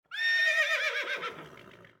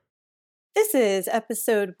This is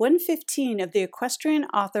episode 115 of the Equestrian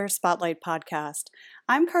Author Spotlight podcast.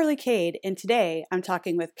 I'm Carly Cade, and today I'm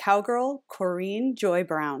talking with cowgirl Corrine Joy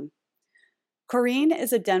Brown. Corrine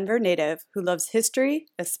is a Denver native who loves history,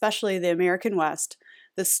 especially the American West,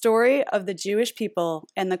 the story of the Jewish people,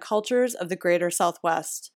 and the cultures of the greater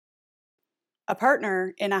Southwest. A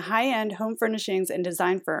partner in a high-end home furnishings and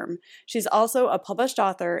design firm, she's also a published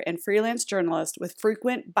author and freelance journalist with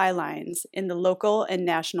frequent bylines in the local and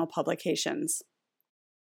national publications.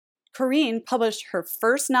 Corrine published her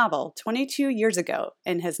first novel 22 years ago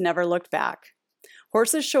and has never looked back.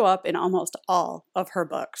 Horses show up in almost all of her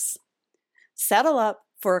books. Saddle up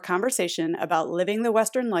for a conversation about living the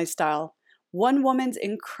Western lifestyle, one woman's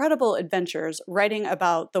incredible adventures writing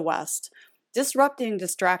about the West, disrupting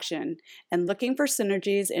distraction, and looking for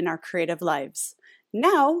synergies in our creative lives.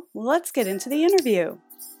 Now, let's get into the interview.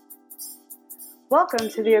 Welcome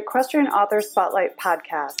to the Equestrian Author Spotlight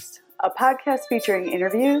podcast, a podcast featuring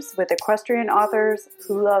interviews with equestrian authors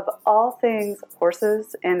who love all things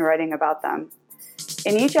horses and writing about them.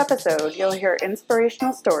 In each episode, you'll hear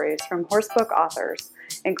inspirational stories from horsebook authors,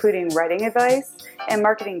 including writing advice and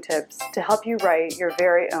marketing tips to help you write your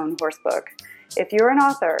very own horsebook. If you're an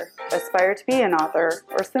author, aspire to be an author,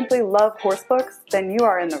 or simply love horsebooks, then you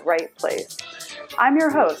are in the right place. I'm your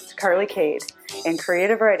host, Carly Cade, and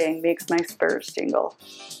creative writing makes my spurs jingle.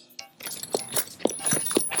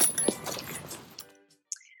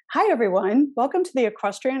 Hi, everyone. Welcome to the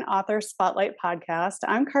Equestrian Author Spotlight podcast.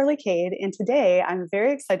 I'm Carly Cade, and today I'm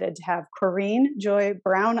very excited to have Corrine Joy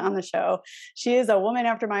Brown on the show. She is a woman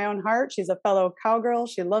after my own heart. She's a fellow cowgirl.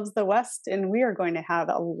 She loves the West, and we are going to have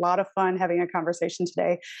a lot of fun having a conversation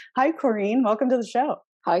today. Hi, Corrine. Welcome to the show.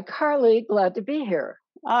 Hi, Carly. Glad to be here.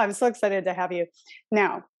 Oh, I'm so excited to have you.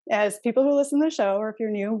 Now, as people who listen to the show, or if you're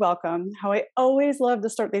new, welcome. How I always love to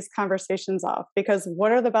start these conversations off, because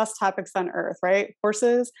what are the best topics on earth, right?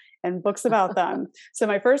 Horses and books about them. So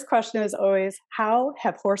my first question is always, how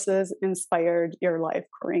have horses inspired your life,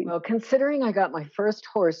 Corrine? Well, considering I got my first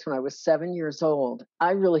horse when I was 7 years old,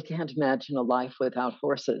 I really can't imagine a life without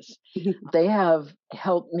horses. They have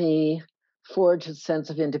helped me forge a sense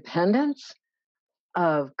of independence,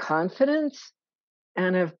 of confidence,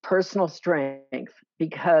 and of personal strength.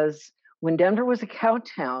 Because when Denver was a cow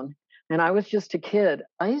town and I was just a kid,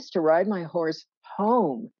 I used to ride my horse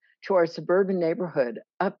home to our suburban neighborhood,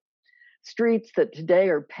 up streets that today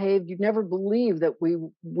are paved. You'd never believe that we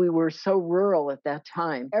were so rural at that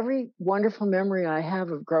time. Every wonderful memory I have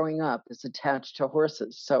of growing up is attached to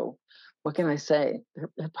horses. So what can I say?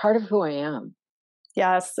 They're part of who I am.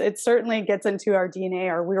 Yes, it certainly gets into our DNA,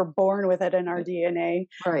 or we were born with it in our DNA.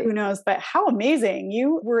 Right. Who knows? But how amazing.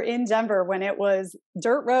 You were in Denver when it was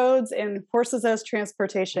dirt roads and horses as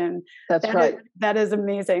transportation. That's right. That is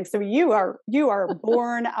amazing. So you are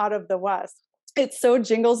born out of the West. It so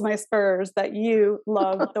jingles my spurs that you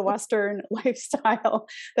love the Western lifestyle.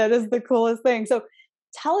 That is the coolest thing. So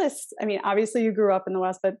tell us, I mean, obviously you grew up in the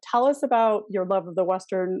West, but tell us about your love of the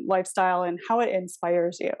Western lifestyle and how it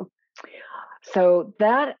inspires you. So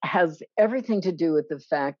that has everything to do with the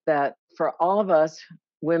fact that for all of us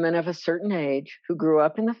women of a certain age who grew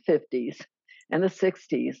up in the 50s and the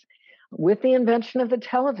 60s, with the invention of the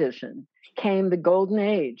television came the golden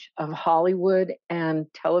age of Hollywood and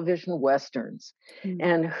television Westerns. Mm-hmm.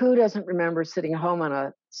 And who doesn't remember sitting home on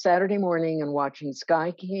a Saturday morning and watching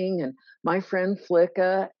Sky King and My Friend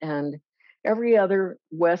Flicka and every other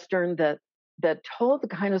Western that told the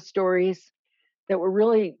kind of stories that were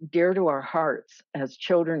really dear to our hearts as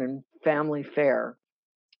children and family fare.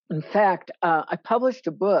 In fact, I published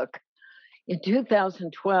a book in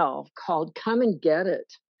 2012 called Come and Get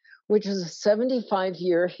It, which is a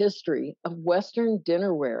 75-year history of Western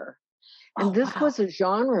dinnerware. And this was a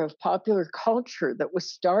genre of popular culture that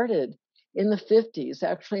was started in the 50s,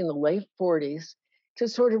 actually in the late 40s, to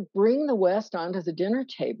sort of bring the West onto the dinner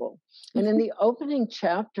table. And in the opening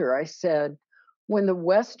chapter, I said, when the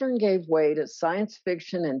Western gave way to science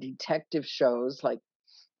fiction and detective shows like,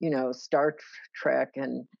 Star Trek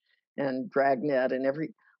and Dragnet and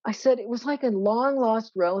I said it was like a long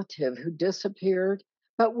lost relative who disappeared,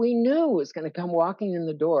 but we knew was going to come walking in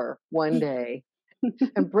the door one day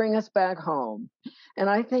and bring us back home. And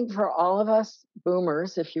I think for all of us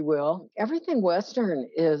boomers, if you will, everything Western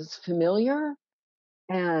is familiar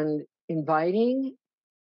and inviting.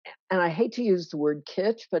 And I hate to use the word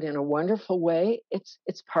kitsch, but in a wonderful way, it's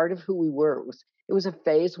part of who we were. It was a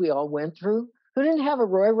phase we all went through. Who didn't have a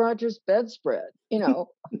Roy Rogers bedspread? I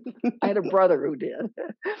had a brother who did.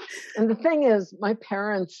 And the thing is, my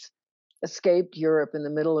parents escaped Europe in the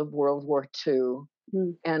middle of World War II.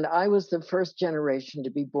 And I was the first generation to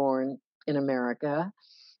be born in America.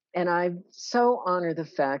 And I so honor the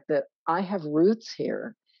fact that I have roots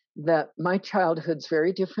here, that my childhood's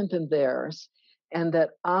very different than theirs, and that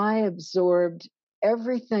I absorbed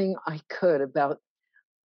everything I could about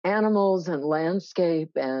animals and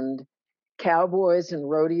landscape and cowboys and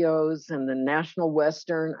rodeos and the National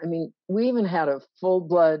Western. I mean, we even had a full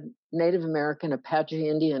blood Native American Apache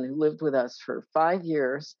Indian who lived with us for 5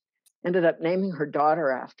 years, ended up naming her daughter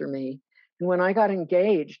after me. And when I got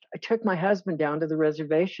engaged, I took my husband down to the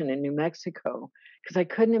reservation in New Mexico because I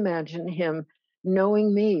couldn't imagine him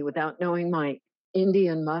knowing me without knowing my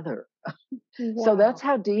Indian mother. So that's Wow.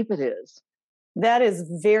 how deep it is. That is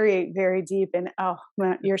very, very deep, and oh,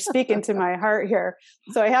 man, you're speaking to my heart here.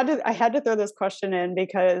 So I had to throw this question in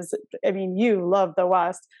because I mean, you love the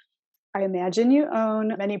West. I imagine you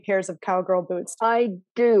own many pairs of cowgirl boots. I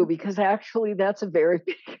do, because actually that's a very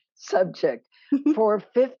big subject. For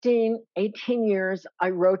 15, 18 years, I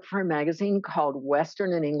wrote for a magazine called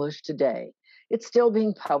Western and English Today. It's still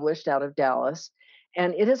being published out of Dallas,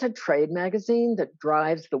 and it is a trade magazine that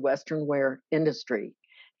drives the Western wear industry.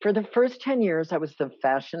 For the first 10 years, I was the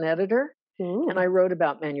fashion editor, and Ooh. I wrote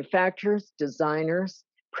about manufacturers, designers,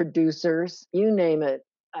 producers, you name it,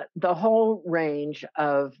 the whole range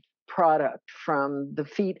of product from the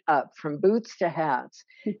feet up, from boots to hats.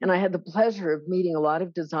 And I had the pleasure of meeting a lot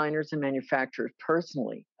of designers and manufacturers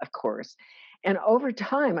personally, of course. And over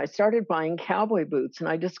time, I started buying cowboy boots, and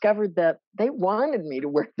I discovered that they wanted me to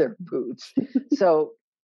wear their boots. So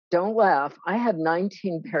don't laugh. I had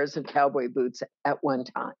 19 pairs of cowboy boots at one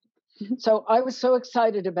time. So I was so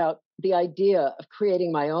excited about the idea of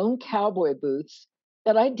creating my own cowboy boots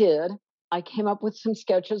that I did. I came up with some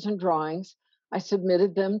sketches and drawings. I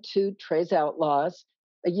submitted them to Trey's Outlaws.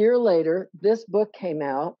 A year later, this book came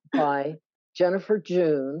out by Jennifer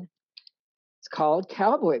June. It's called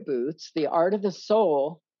Cowboy Boots, The Art of the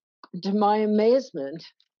Soul. To my amazement,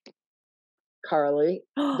 Carly,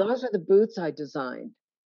 those are the boots I designed.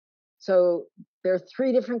 So there are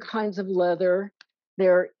three different kinds of leather.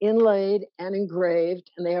 They're inlaid and engraved,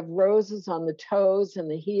 and they have roses on the toes and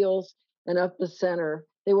the heels and up the center.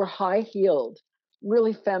 They were high heeled,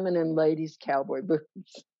 really feminine ladies' cowboy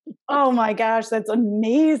boots. Oh my gosh, that's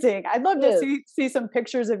amazing. I'd love It to is. see some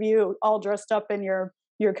pictures of you all dressed up in your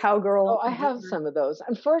Oh, cowgirl I have gear. some of those.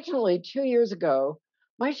 Unfortunately, 2 years ago,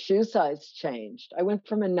 my shoe size changed. I went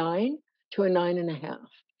from a 9 to a 9.5.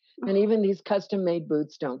 And even these custom made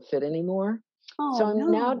boots don't fit anymore. Oh So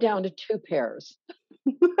I'm now no. down to two pairs.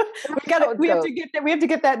 That's how it We have goes. to get that we have to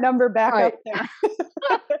get that number back up Right. there.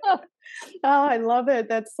 Oh, I love it.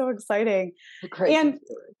 That's so exciting. A crazy And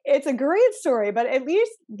story. it's a great story, but at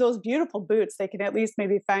least those beautiful boots, they can at least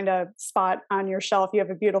maybe find a spot on your shelf. You have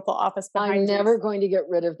a beautiful office I'm behind you. never going to get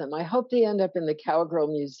rid of them. I hope they end up in the Cowgirl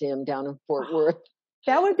Museum down in Fort Worth.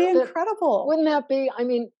 That would be That incredible. wouldn't that be? I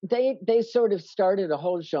mean, they sort of started a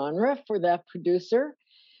whole genre for that producer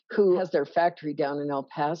who has their factory down in El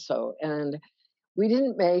Paso, and we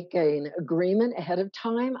didn't make an agreement ahead of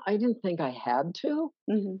time. I didn't think I had to,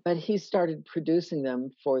 Mhm. but he started producing them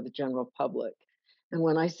for the general public. And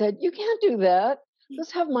when I said, "You can't do that.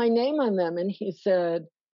 Let's have my name on them," and he said,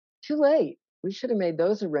 "Too late. We should have made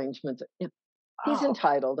those arrangements." He's Oh,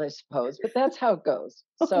 entitled, I suppose, but that's how it goes.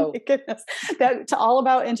 oh my So, goodness. That's all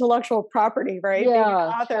about intellectual property, right? Being yeah,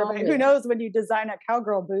 an author, tell but who me. knows when you design a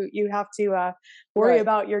cowgirl boot, you have to worry Right.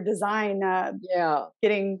 about your design Yeah.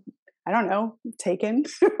 getting, I don't know, taken.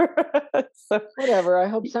 So, Whatever. I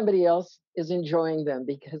hope somebody else is enjoying them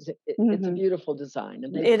because it's a mhm. beautiful design,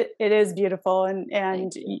 and they do. It is beautiful, and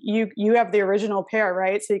Thank you. you have the original pair,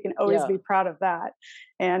 right? So you can always Yeah. be proud of that.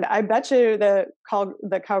 And I bet you the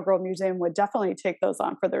Cowgirl Museum would definitely take those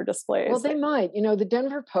on for their Well, displays. they might. You know, the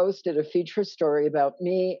Denver Post did a feature story about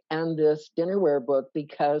me and this dinnerware book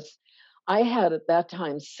because I had at that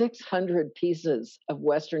time 600 pieces of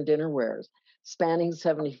Western dinnerwares spanning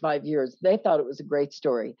 75 years. They thought it was a great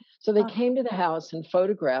story. So they Uh, came to the house and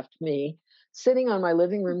photographed me sitting on my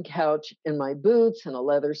living room couch in my boots and a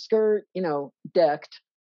leather skirt, decked.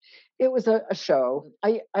 It was a show.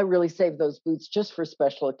 I really saved those boots just for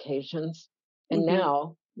special occasions. And mhm.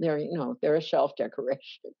 now they're a shelf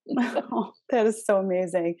decoration. Oh, that is so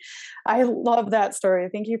amazing. I love that story.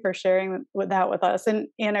 Thank you for sharing with that with us. And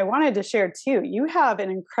I wanted to share too. You have an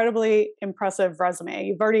incredibly impressive resume.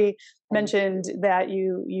 You've already Thank mentioned you. that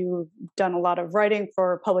you've done a lot of writing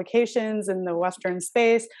for publications in the Western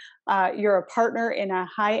space. You're a partner in a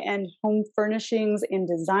high-end home furnishings and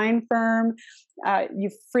design firm. You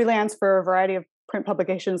freelance for a variety of print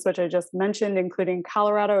publications, which I just mentioned, including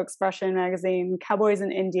Colorado Expression Magazine, Cowboys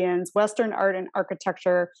and Indians, Western Art and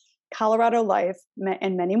Architecture, Colorado Life,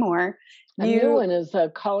 and many more. A new one is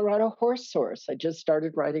Colorado Horse Source. I just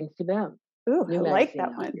started writing for them. Ooh, New I like magazine that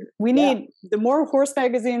out one. here. We Yeah. need the more horse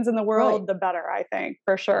magazines in the world, Right. the better, I think,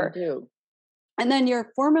 for I sure. do. And then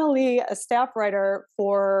you're formerly a staff writer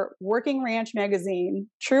for Working Ranch magazine,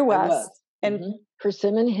 True I West, was. and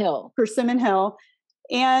Persimmon Hill. Persimmon Hill,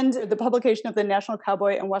 and the publication of the National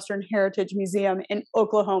Cowboy and Western Heritage Museum in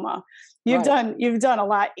Oklahoma. You've Right. done a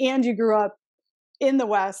lot, and you grew up in the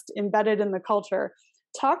West, embedded in the culture.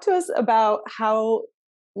 Talk to us about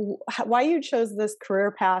why you chose this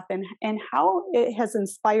career path and how it has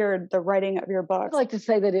inspired the writing of your I'd books. like to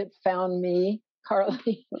say that it found me,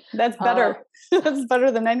 Carly. That's better. That's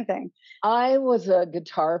better than anything. I was a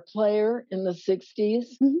guitar player in the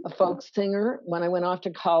 60s, Mhm. a folk singer. When I went off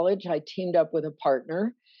to college, I teamed up with a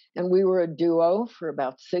partner and we were a duo for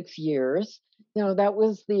about 6 years. That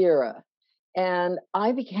was the era. And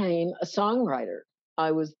I became a songwriter.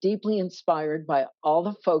 I was deeply inspired by all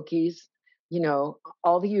the folkies,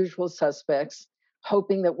 all the usual suspects,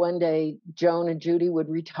 hoping that one day Joan and Judy would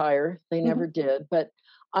retire. They never did. But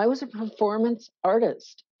I was a performance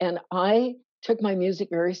artist and I took my music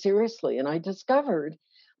very seriously. And I discovered,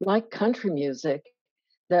 like country music,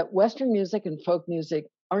 that Western music and folk music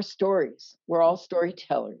are stories. We're all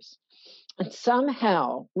storytellers. And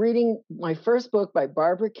somehow, reading my first book by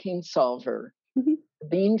Barbara Kingsolver, Mhm. The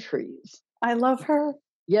Bean Trees. I love her.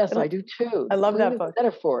 Yes, I do too. I love Queen that of book.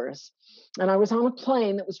 Metaphors. And I was on a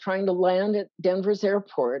plane that was trying to land at Denver's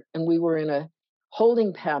airport, and we were in a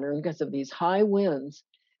holding pattern because of these high winds.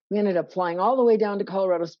 We ended up flying all the way down to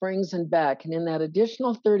Colorado Springs and back. And in that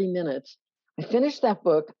additional 30 minutes, I finished that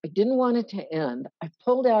book. I didn't want it to end. I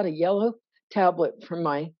pulled out a yellow tablet from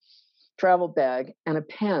my travel bag and a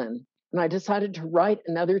pen, and I decided to write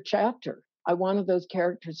another chapter. I wanted those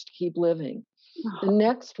characters to keep living. The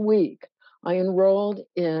next week, I enrolled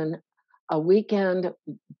in a weekend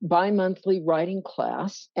bi-monthly writing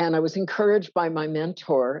class, and I was encouraged by my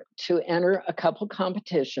mentor to enter a couple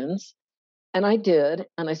competitions. And I did,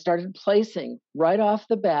 and I started placing right off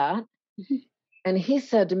the bat. And he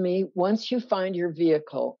said to me, once you find your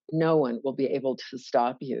vehicle, no one will be able to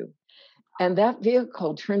stop you. And that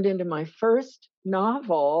vehicle turned into my first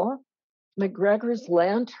novel, McGregor's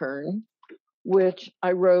Lantern, which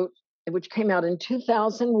I wrote, which came out in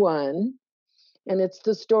 2001. And it's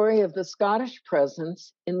the story of the Scottish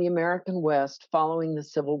presence in the American West following the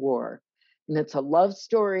Civil War. And it's a love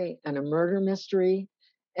story and a murder mystery.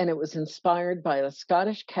 And it was inspired by a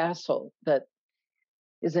Scottish castle that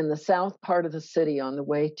is in the south part of the city on the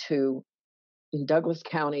way to in Douglas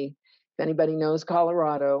County, if anybody knows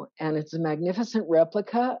Colorado. And it's a magnificent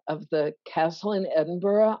replica of the castle in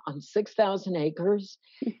Edinburgh on 6,000 acres.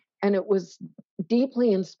 And it was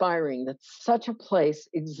deeply inspiring that such a place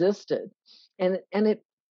existed. And it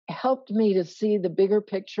helped me to see the bigger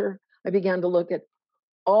picture. I began to look at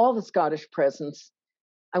all the Scottish presence.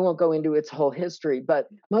 I won't go into its whole history, but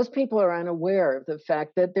most people are unaware of the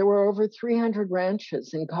fact that there were over 300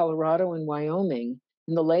 ranches in Colorado and Wyoming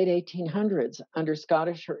in the late 1800s under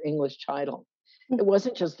Scottish or English title. It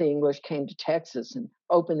wasn't just the English came to Texas and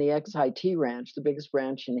opened the XIT Ranch, the biggest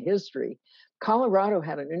ranch in history. Colorado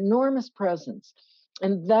had an enormous presence.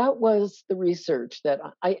 And that was the research and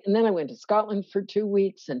then I went to Scotland for 2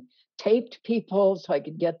 weeks and taped people so I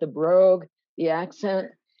could get the brogue, the accent.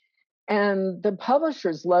 And the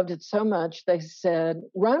publishers loved it so much, they said,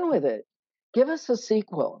 run with it, give us a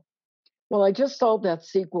sequel. Well, I just sold that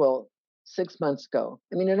sequel 6 months ago.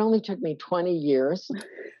 I mean, it only took me 20 years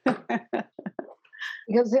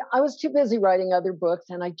because I was too busy writing other books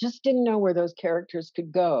and I just didn't know where those characters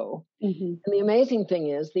could go. And the amazing thing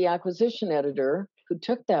is the acquisition editor who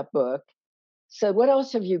took that book said, what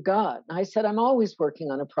else have you got? And I said, I'm always working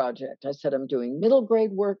on a project. I said, I'm doing middle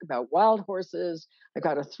grade work about wild horses. I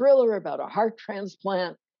got a thriller about a heart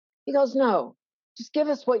transplant. He goes, no, just give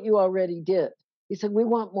us what you already did. He said, we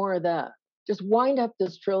want more of that. Just wind up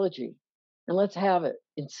this trilogy and let's have it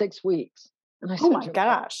in 6 weeks. And I said, oh my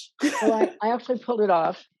gosh. well, I actually pulled it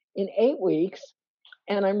off in 8 weeks.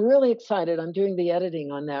 And I'm really excited. I'm doing the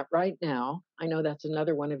editing on that right now. I know that's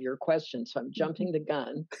another one of your questions, so I'm jumping the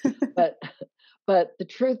gun. But the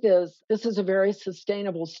truth is, this is a very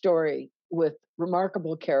sustainable story with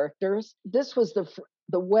remarkable characters. This was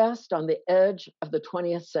the West on the edge of the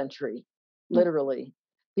 20th century, literally,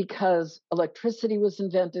 because electricity was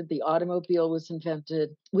invented, the automobile was invented.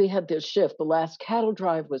 We had this shift. The last cattle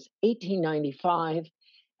drive was 1895,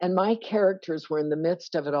 and my characters were in the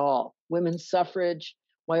midst of it all. Women's suffrage.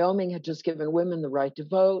 Wyoming had just given women the right to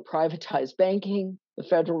vote, privatized banking, the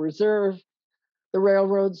Federal Reserve. The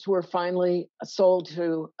railroads were finally sold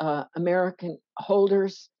to American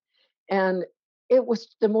holders. And it was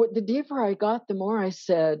the deeper I got, the more I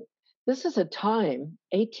said, this is a time,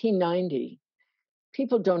 1890.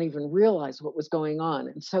 People don't even realize what was going on.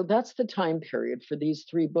 And so that's the time period for these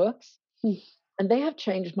three books. And they have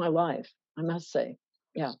changed my life, I must say.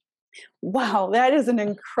 Yeah. Wow, that is an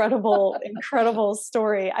incredible, incredible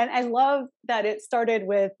story. And I love that it started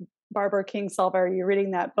with Barbara Kingsolver, you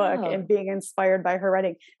reading that book Oh, and being inspired by her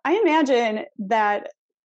writing. I imagine that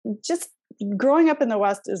just growing up in the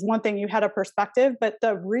West is one thing, you had a perspective, but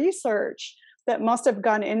the research that must have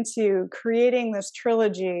gone into creating this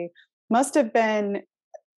trilogy must have been,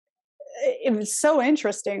 it was so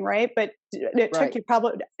interesting, right? But right. it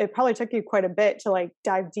probably took you quite a bit to like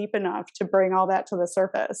dive deep enough to bring all that to the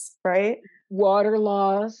surface, right? Water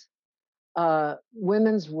laws,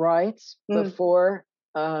 women's rights Mm. before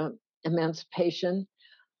emancipation.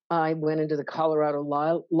 I went into the Colorado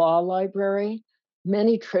Law Library,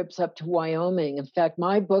 many trips up to Wyoming. In fact,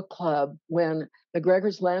 my book club, when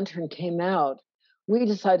McGregor's Lantern came out, we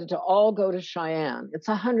decided to all go to Cheyenne. It's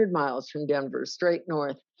 100 miles from Denver, straight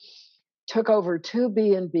north. Took over two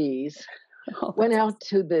B&Bs, Oh, went out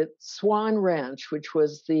to the Swan Ranch, which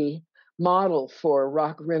was the model for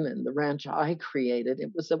Rock Rimmon, the ranch I created. It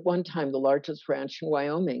was at one time the largest ranch in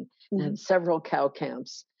Wyoming and had several cow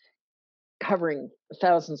camps covering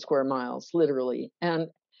 1,000 square miles, literally. And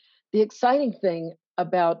the exciting thing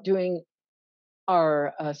about doing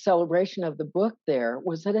our celebration of the book there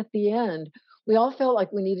was that at the end, we all felt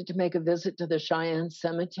like we needed to make a visit to the Cheyenne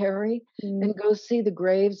Cemetery mm. and go see the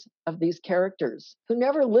graves of these characters who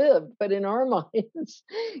never lived, but in our minds,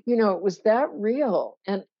 it was that real.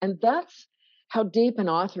 And that's how deep an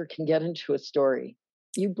author can get into a story.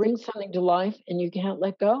 You bring something to life and you can't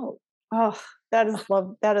let go. Oh, that is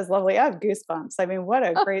love. That is lovely. I have goosebumps. I mean, what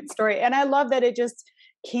a great story. And I love that it just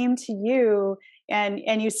came to you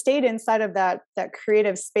and you stayed inside of that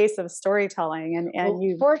creative space of storytelling and Well,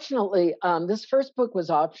 you fortunately, this first book was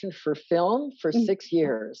optioned for film for mm, 6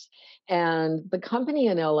 years. And the company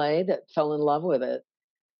in LA that fell in love with it,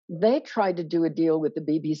 they tried to do a deal with the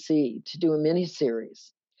BBC to do a miniseries.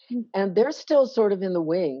 mm, And they're still sort of in the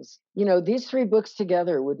wings. These three books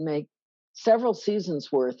together would make several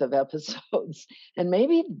seasons worth of episodes. And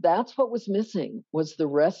maybe that's what was missing was the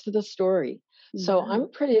rest of the story. So yeah. I'm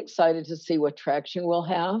pretty excited to see what traction we'll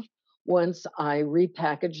have once I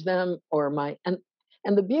repackage them or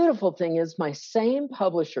and the beautiful thing is my same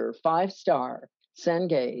publisher, 5 Star,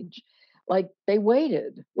 Cengage, like they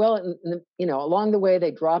waited. Well, along the way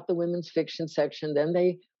they dropped the women's fiction section, then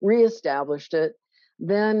they reestablished it.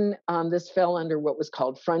 Then this fell under what was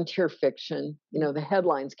called frontier fiction. The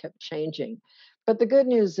headlines kept changing. But the good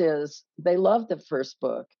news is they loved the first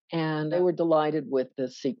book and they were delighted with the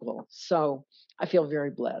sequel. So I feel very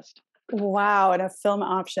blessed. Wow, and a film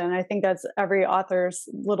option. I think that's every author's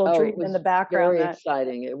little Oh, it dream in the was background very that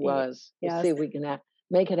exciting. It was. We'll see yes. if we can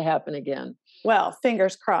make it happen again. Well,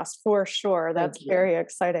 fingers crossed for sure. Thank That's you. very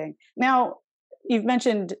exciting. Now, you've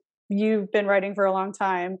mentioned you've been writing for a long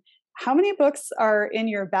time. How many books are in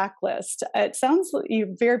your backlist? It sounds like you're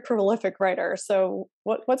a very prolific writer. So,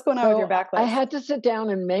 what's going on with your So I backlist? had to sit down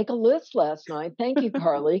and make a list last night. Thank you,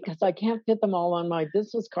 Carly, because I can't fit them all on my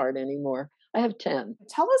business card anymore. I have 10.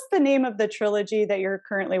 Tell us the name of the trilogy that you're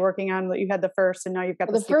currently working on. That you had the first, and now you've got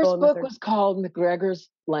the The sequel first and the book third. was called McGregor's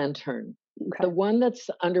Lantern. The Okay. one that's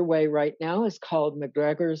underway right now is called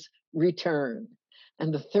McGregor's Return.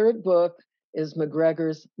 And the third book is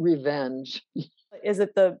McGregor's Revenge Is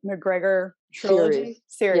it the McGregor series. trilogy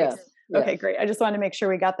series? Yes, Okay, yes. great. I just wanted to make sure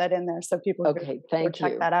we got that in there so people could Okay, go thank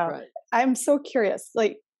check you. that out. Right. I'm so curious.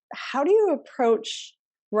 Like, how do you approach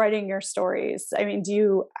writing your stories? I mean, do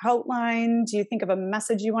you outline? Do you think of a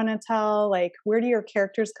message you want to tell? Like, where do your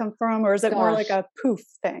characters come from? Or is it more like Gosh, a poof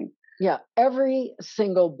thing? yeah, every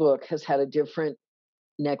single book has had a different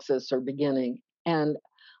nexus or beginning. And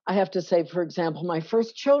I have to say, for example, my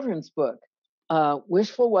first children's book,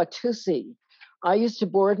 Wishful Watusi, I used to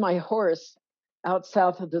board my horse out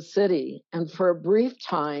south of the city. And for a brief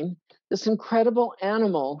time, this incredible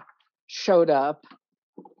animal showed up,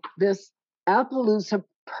 this Appaloosa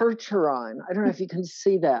percheron. I don't know if you can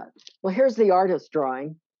see that. Well, here's the artist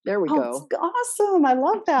drawing. There we Oh, it's go. awesome. I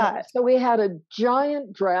love that. So we had a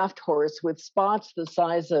giant draft horse with spots the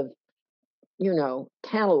size of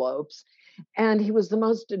cantaloupes. And he was the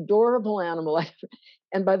most adorable animal.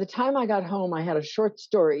 And by the time I got home, I had a short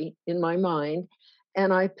story in my mind.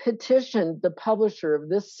 And I petitioned the publisher of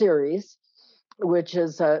this series, which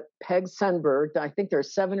is Peg Sundberg. I think there are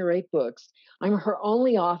 7 or 8 books. I'm her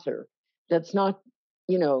only author that's not,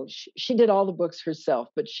 she did all the books herself,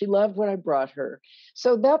 but she loved what I brought her.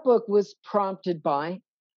 So that book was prompted by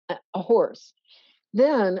a horse.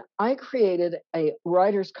 Then I created a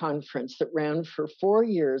writers' conference that ran for 4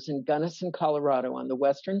 years in Gunnison, Colorado, on the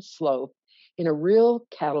western slope in a real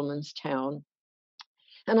cattleman's town.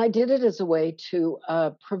 And I did it as a way to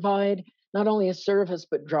provide not only a service,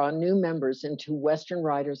 but draw new members into Western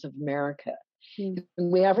Writers of America. Mm.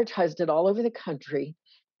 And we advertised it all over the country.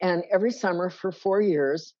 And every summer for 4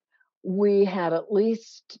 years, we had at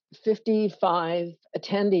least 55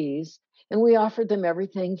 attendees, and we offered them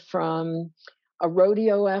everything from a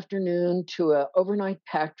rodeo afternoon to an overnight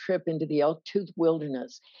pack trip into the Elk Tooth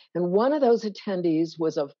Wilderness. And one of those attendees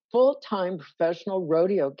was a full-time professional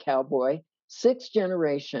rodeo cowboy, sixth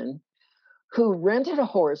generation, who rented a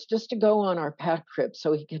horse just to go on our pack trip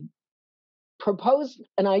so he could propose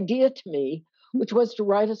an idea to me, which was to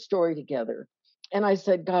write a story together. And I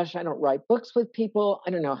said, gosh, I don't write books with people. I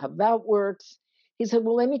don't know how that works. He said,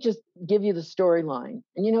 well, let me just give you the storyline.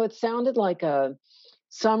 And, it sounded like a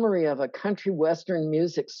summary of a country western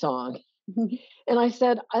music song. And I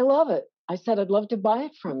said, I love it. I said, I'd love to buy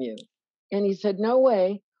it from you. And he said, no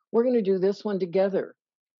way. We're going to do this one together.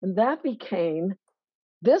 And that became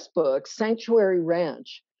this book, Sanctuary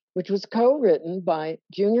Ranch, which was co-written by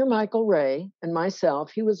Junior Michael Ray and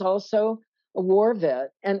myself. He was also a war vet.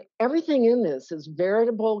 And everything in this is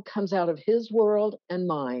veritable, comes out of his world and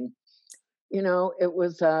mine. It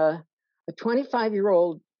was a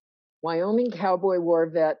 25-year-old Wyoming cowboy war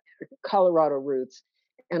vet, Colorado roots,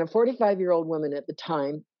 and a 45-year-old woman at the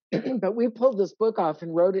time. But we pulled this book off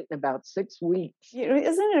and wrote it in about 6 weeks.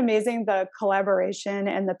 Isn't it amazing, the collaboration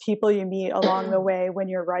and the people you meet along the way when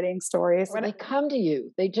you're writing stories? When they come to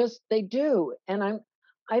you, they do. And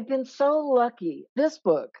I've been so lucky. This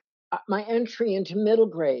book, my entry into middle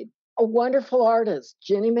grade, a wonderful artist,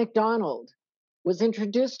 Jenny McDonald, was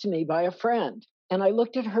introduced to me by a friend. And I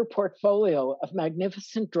looked at her portfolio of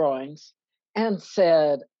magnificent drawings and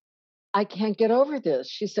said, I can't get over this.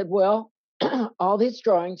 She said, well, all these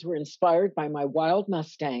drawings were inspired by my wild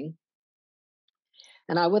Mustang,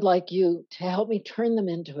 and I would like you to help me turn them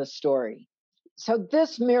into a story. So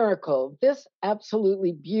this miracle, this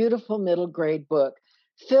absolutely beautiful middle grade book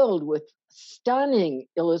filled with stunning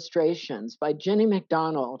illustrations by Jenny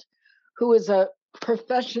McDonald, who is a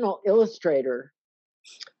professional illustrator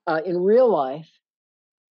in real life,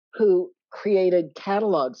 who created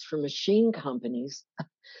catalogs for machine companies,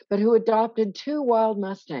 but who adopted 2 wild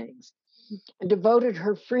Mustangs and devoted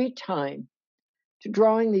her free time to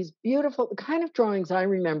drawing these beautiful, the kind of drawings I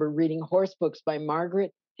remember reading horse books by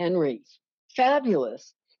Margaret Henry.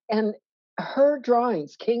 Fabulous. And her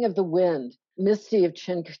drawings, King of the Wind, Misty of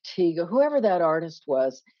Chincoteague, whoever that artist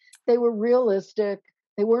was, they were realistic.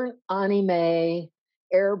 They weren't anime,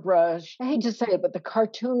 airbrush. I hate to say it, but the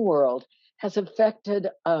cartoon world has affected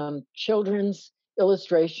children's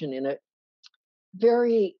illustration in a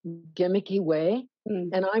very gimmicky way.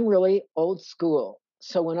 And I'm really old school.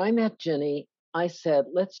 So when I met Jenny, I said,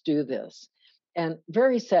 let's do this. And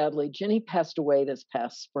very sadly, Jenny passed away this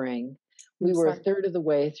past spring. We were a third of the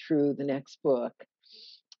way through the next book.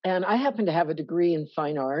 And I happen to have a degree in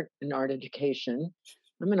fine art and art education.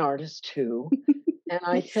 I'm an artist too. And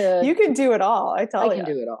I said, you can do it all. I can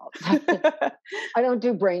do it all. I don't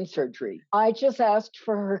do brain surgery. I just asked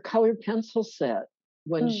for her colored pencil set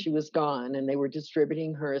when she was gone and they were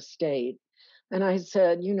distributing her estate. And I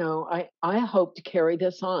said, I hope to carry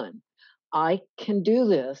this on. I can do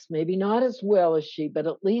this, maybe not as well as she, but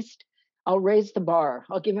at least I'll raise the bar.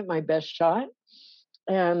 I'll give it my best shot.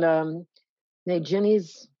 And may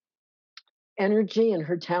Jenny's energy and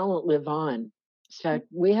her talent live on. In fact,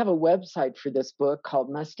 we have a website for this book called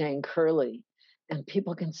Mustang Curly, and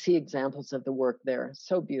people can see examples of the work there.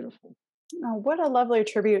 So beautiful. Oh, what a lovely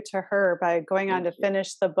tribute to her by going on to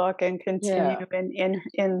finish the book and continue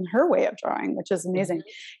in her way of drawing, which is amazing.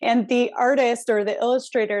 And the artist or the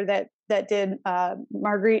illustrator that did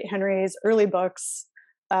Marguerite Henry's early books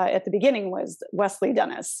at the beginning was Wesley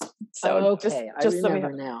Dennis. So I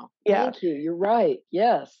remember now. Yeah. Thank you. You're right.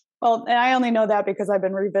 Yes. Well, and I only know that because I've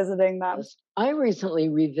been revisiting them. Yes. I recently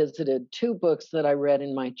revisited 2 books that I read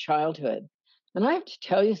in my childhood. And I have to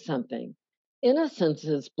tell you something. Innocence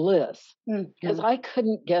is bliss, because I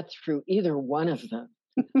couldn't get through either one of them.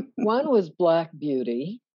 One was Black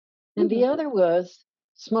Beauty, and the other was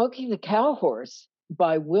Smokey the Cowhorse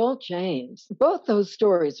by Will James. Both those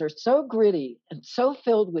stories are so gritty and so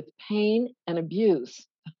filled with pain and abuse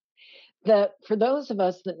that for those of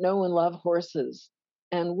us that know and love horses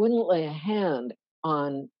and wouldn't lay a hand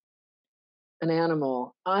on an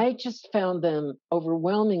animal, I just found them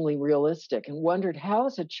overwhelmingly realistic and wondered how,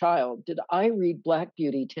 as a child, did I read Black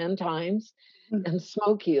Beauty 10 times and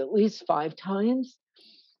Smokey at least 5 times?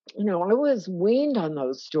 I was weaned on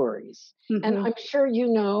those stories. And Mm-hmm. I'm sure you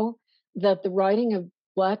know that the writing of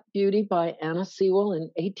Black Beauty by Anna Sewell in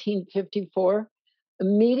 1854,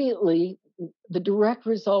 immediately the direct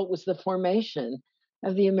result was the formation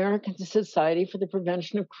of the American Society for the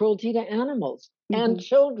Prevention of Cruelty to Animals and Mm-hmm.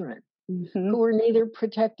 Children, Mm-hmm. who were neither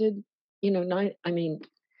protected, they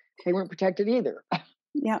weren't protected either.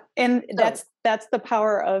 Yeah. And So, that's the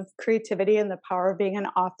power of creativity and the power of being an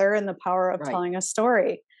author and the power of right. telling a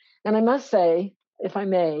story. And I must say, if I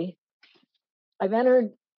may, I've entered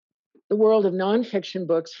the world of nonfiction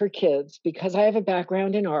books for kids because I have a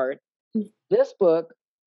background in art. This book,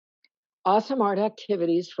 Awesome Art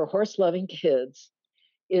Activities for Horse Loving Kids,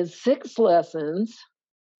 is 6 lessons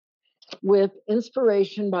with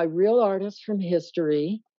inspiration by real artists from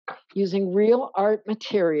history using real art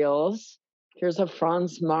materials. Here's a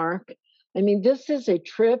Franz Marc. I mean, this is a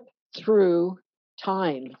trip through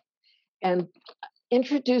time and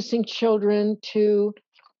introducing children to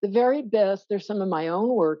the very best. There's some of my own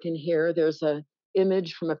work in here. There's a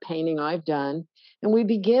image from a painting I've done. And we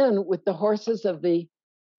begin with the horses of the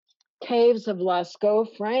caves of Lascaux,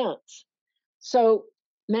 France. So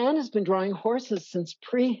man has been drawing horses since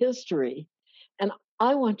prehistory. And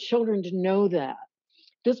I want children to know that.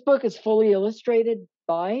 This book is fully illustrated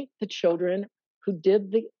by the children who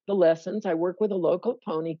did the lessons. I work with a local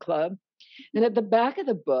pony club. And at the back of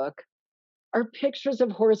the book are pictures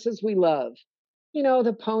of horses we love.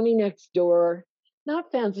 The pony next door,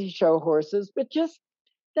 not fancy show horses, but just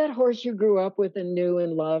that horse you grew up with and knew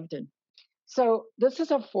and loved. And so this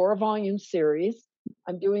is a 4-volume series.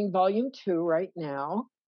 I'm doing volume 2 right now.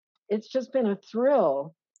 It's just been a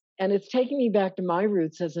thrill. And it's taking me back to my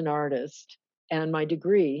roots as an artist and my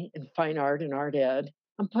degree in fine art and art ed.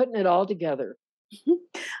 I'm putting it all together.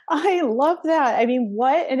 I love that. I mean,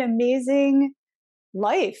 what an amazing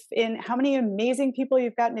life and how many amazing people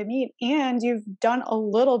you've gotten to meet, and you've done a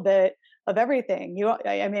little bit of everything.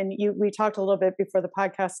 We talked a little bit before the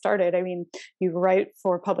podcast started. I mean, you write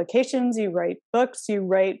for publications, you write books, you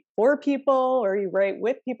write for people, or you write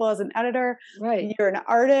with people as an editor. Right. You're an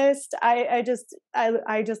artist. I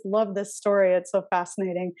just love this story. It's so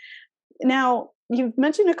fascinating. Now, you've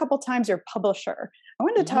mentioned a couple times your publisher. I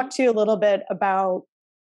wanted to talk to you a little bit about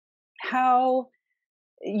how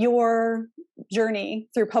your journey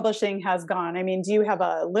through publishing has gone. I mean, do you have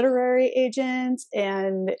a literary agent?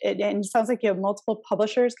 And it sounds like you have multiple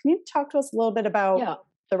publishers. Can you talk to us a little bit about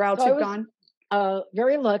the route you've gone?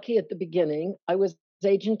 Very lucky at the beginning. I was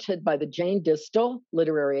agented by the Jane Distel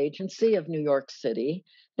Literary Agency of New York City.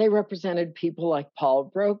 They represented people like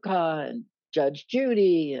Paul Brokaw and Judge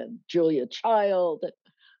Judy and Julia Child.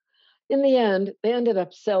 In the end, they ended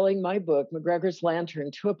up selling my book, McGregor's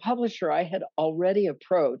Lantern, to a publisher I had already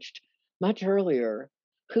approached much earlier,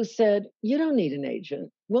 who said, "You don't need an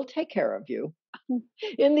agent. We'll take care of you."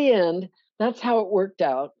 In the end, that's how it worked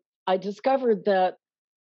out. I discovered that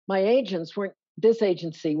this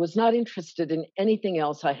agency was not interested in anything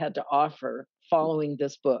else I had to offer following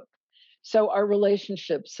this book. So our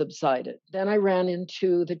relationship subsided. Then I ran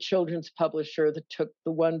into the children's publisher that took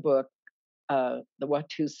the one book, the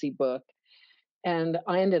Watusi book, and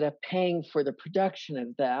I ended up paying for the production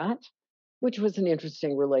of that, which was an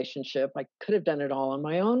interesting relationship. I could have done it all on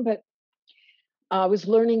my own, but I was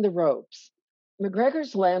learning the ropes.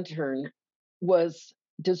 McGregor's Lantern was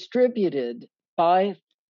distributed by,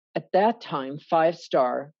 at that time,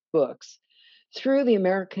 5-Star Books through the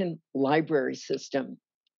American library system.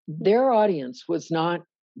 Their audience was not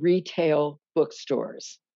retail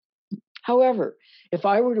bookstores. However, if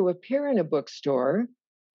I were to appear in a bookstore,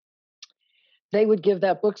 they would give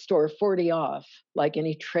that bookstore 40 off, like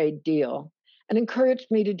any trade deal, and encouraged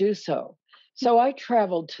me to do so. So I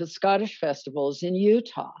traveled to Scottish festivals in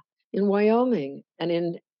Utah, in Wyoming,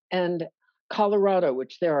 and Colorado,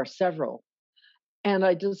 which there are several. And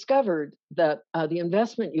I discovered that the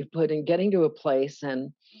investment you put in getting to a place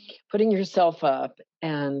and putting yourself up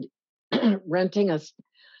and renting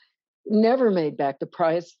never made back the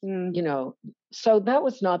price, So that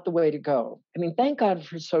was not the way to go. I mean, thank God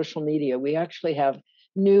for social media. We actually have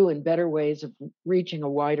new and better ways of reaching a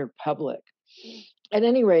wider public. At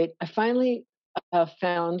any rate, I finally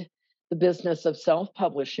found the business of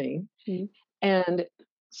self-publishing and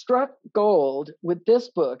struck gold with this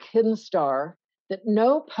book, Hidden Star, that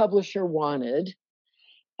no publisher wanted.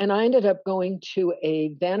 And I ended up going to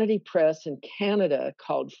a vanity press in Canada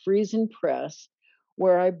called Friesen Press,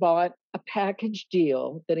 where I bought a package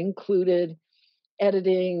deal that included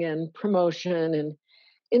editing and promotion. And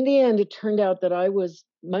in the end, it turned out that I was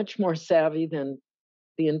much more savvy than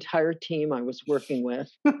the entire team I was working with.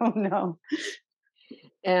 Oh, no.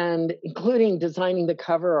 and including designing the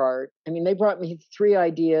cover art. I mean, they brought me 3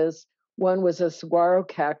 ideas. One was a saguaro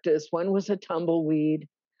cactus, one was a tumbleweed.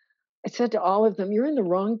 I said to all of them, "You're in the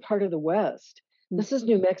wrong part of the West. This is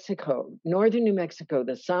New Mexico, northern New Mexico,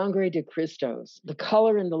 the Sangre de Cristos. The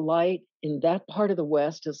color and the light in that part of the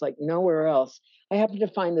West is like nowhere else." I happened to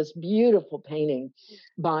find this beautiful painting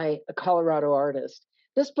by a Colorado artist.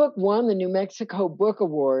 This book won the New Mexico Book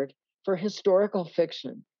Award for historical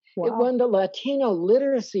fiction. It Wow. won the Latino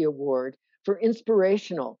Literacy Award for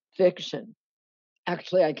inspirational fiction.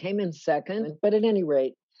 Actually, I came in second, but at any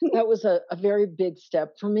rate, that was a very big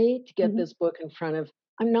step for me to get Mhm. this book in front of.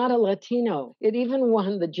 I'm not a Latino. It even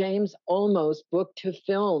won the James Olmos Book to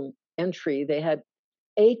Film entry. They had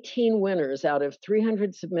 18 winners out of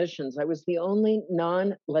 300 submissions. I was the only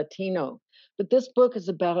non Latino. But this book is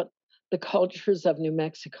about the cultures of New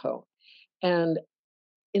Mexico. And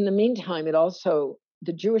in the meantime,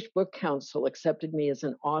 the Jewish Book Council accepted me as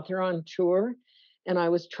an author on tour. And I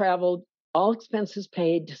was traveled, all expenses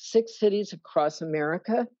paid, to 6 cities across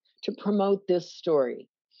America to promote this story.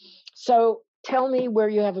 So tell me where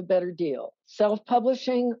you have a better deal,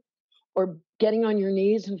 self-publishing or getting on your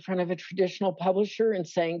knees in front of a traditional publisher and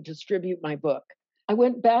saying, "Distribute my book." I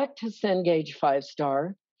went back to Cengage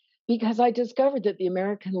 5-star because I discovered that the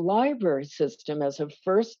American library system as a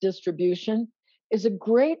first distribution is a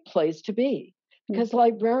great place to be because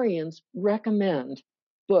librarians recommend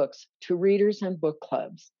books to readers and book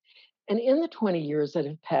clubs. And in the 20 years that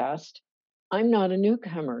have passed, I'm not a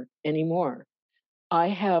newcomer anymore. I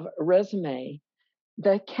have a resume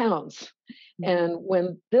that counts. And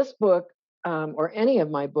when this book or any of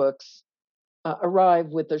my books arrive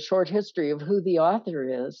with a short history of who the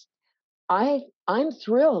author is, I'm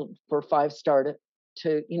thrilled for 5-star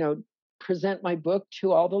to present my book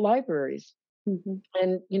to all the libraries. Mhm.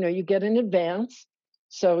 And you get an advance,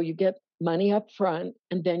 so you get money up front,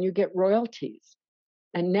 and then you get royalties.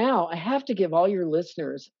 And now I have to give all your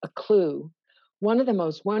listeners a clue. One of the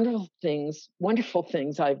most wonderful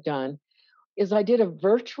things I've done is I did a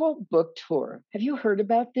virtual book tour. Have you heard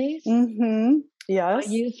about these? I Yes.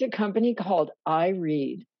 used a company called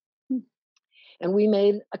iRead, Mm. and we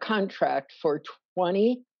made a contract for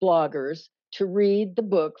 20 bloggers to read the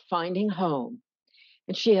book Finding Home.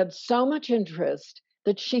 And she had so much interest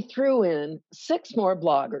that she threw in 6 more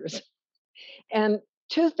bloggers, and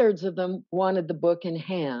 2/3 of them wanted the book in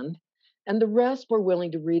hand, and the rest were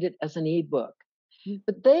willing to read it as an ebook.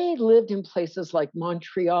 But they lived in places like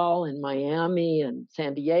Montreal and Miami and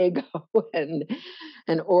San Diego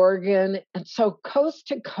and Oregon. And so coast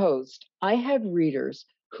to coast, I had readers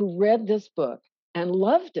who read this book and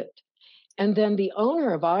loved it. And then the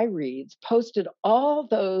owner of iReads posted all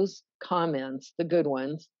those comments, the good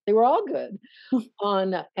ones, they were all good,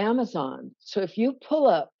 on Amazon. So if you pull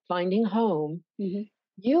up Finding Home, Mhm.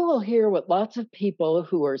 you will hear what lots of people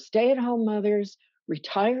who are stay-at-home mothers,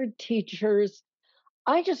 retired teachers.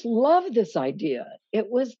 I just love this idea. It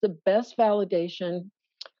was the best validation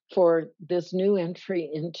for this new entry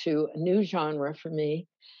into a new genre for me,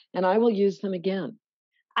 and I will use them again.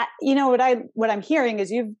 What I'm hearing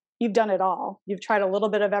is you've done it all. You've tried a little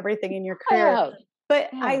bit of everything in your I career. have. But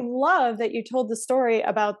I Yeah. love that you told the story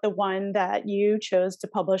about the one that you chose to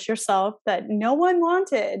publish yourself that no one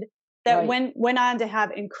wanted, that Right. went on to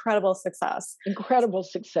have incredible success. Incredible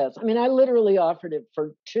success. I mean, I literally offered it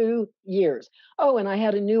for 2 years. Oh, and I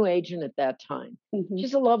had a new agent at that time. Mhm.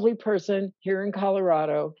 She's a lovely person here in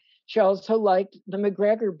Colorado. She also liked the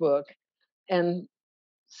McGregor book and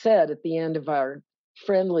said at the end of our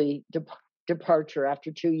friendly departure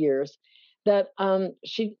after 2 years that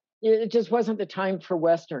it just wasn't the time for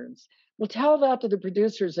westerns. Well, tell that to the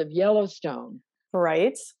producers of Yellowstone,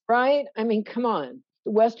 Right? right? I mean, come on,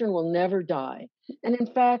 the western will never die. And in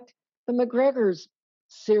fact, the McGregor's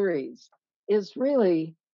series is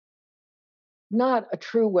really not a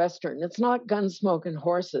true western. It's not Gunsmoke and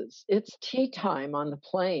Horses. It's tea time on the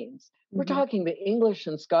plains. We're Mhm. talking the English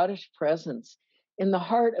and Scottish presence in the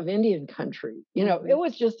heart of Indian country. It Mhm.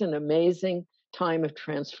 was just an amazing time of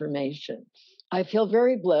transformation. I feel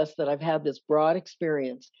very blessed that I've had this broad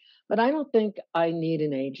experience, but I don't think I need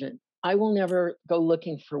an agent. I will never go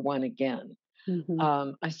looking for one again.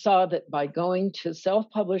 Mhm. I saw that by going to self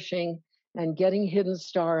publishing and getting Hidden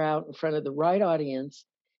Star out in front of the right audience,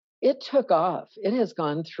 it took off. It has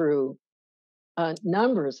gone through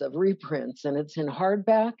numbers of reprints, and it's in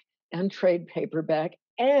hardback and trade paperback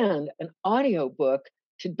and an audio book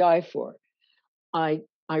to die for. I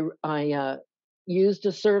used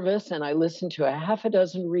a service and I listened to a half a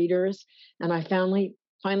dozen readers, and I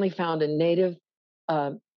finally found a native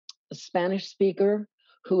uh, Spanish speaker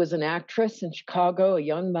who was an actress in Chicago, a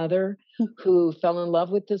young mother who fell in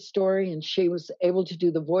love with this story, and she was able to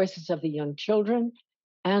do the voices of the young children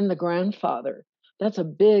and the grandfather. That's a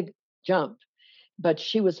big jump, but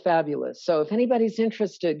she was fabulous. So if anybody's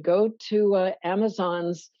interested, go to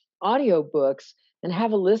Amazon's audiobooks and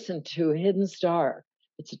have a listen to Hidden Star.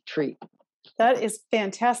 It's a treat. That is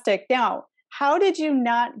fantastic. Now, how did you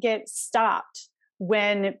not get stopped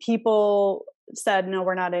when people said, no,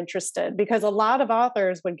 we're not interested? Because a lot of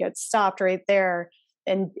authors would get stopped right there,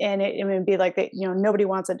 and it would be like, nobody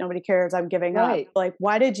wants it, nobody cares, I'm giving up. Like,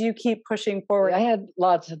 why did you keep pushing forward? I had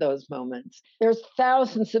lots of those moments. There's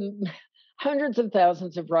hundreds of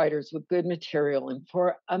thousands of writers with good material, and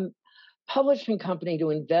for a publishing company to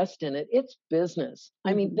invest in it, it's business.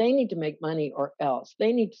 I mean, they need to make money, or else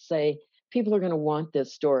they need to say, people are going to want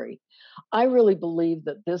this story. I really believe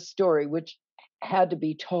that this story, which had to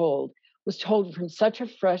be told, was told from such a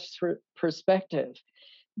fresh perspective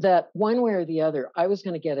that one way or the other, I was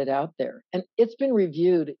going to get it out there. And it's been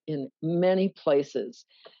reviewed in many places.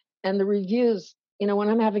 And the reviews, when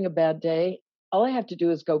I'm having a bad day, all I have to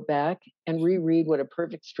do is go back and reread what a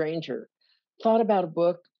perfect stranger thought about a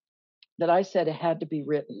book that I said it had to be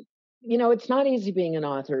written. It's not easy being an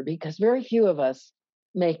author because very few of us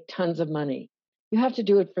make tons of money. You have to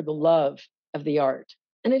do it for the love of the art.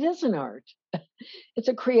 And it is an art. It's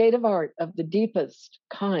a creative art of the deepest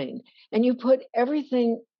kind. And you put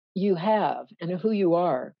everything you have and who you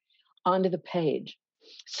are onto the page.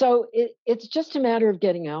 So it's just a matter of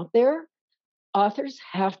getting out there. Authors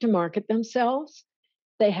have to market themselves.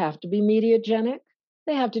 They have to be mediagenic.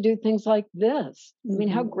 They have to do things like this. I mean,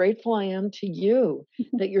 how grateful I am to you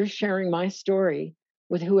that you're sharing my story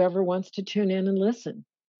with whoever wants to tune in and listen.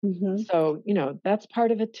 So, that's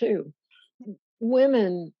part of it too.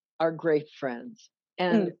 Women are great friends,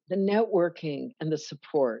 and the networking and the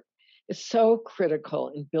support is so critical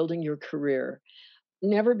in building your career.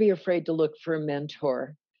 Never be afraid to look for a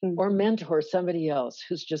mentor or mentor somebody else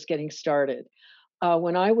who's just getting started.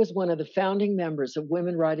 When I was one of the founding members of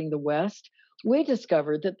Women Writing the West, we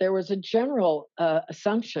discovered that there was a general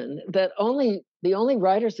assumption that the only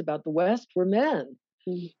writers about the West were men.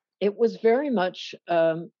 It was very much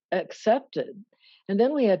accepted. And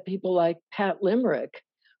then we had people like Pat Limerick,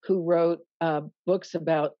 who wrote books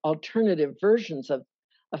about alternative versions of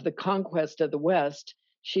the conquest of the West.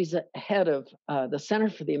 She's a head of the Center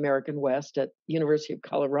for the American West at University of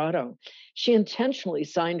Colorado. She intentionally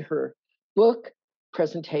signed her book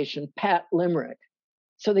presentation Pat Limerick,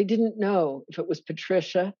 so they didn't know if it was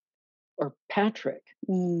Patricia or Patrick.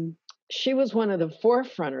 She was one of the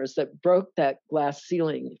forefronters that broke that glass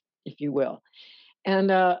ceiling, if you will.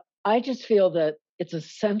 And I just feel that it's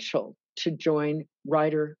essential to join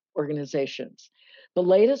writer organizations. The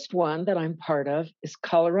latest one that I'm part of is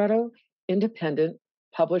Colorado Independent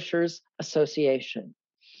Publishers Association.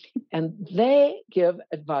 And they give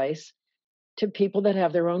advice to people that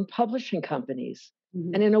have their own publishing companies.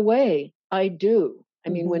 And in a way, I do. I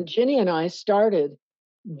mean, when Ginny and I started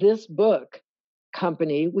this book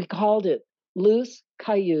company, we called it Loose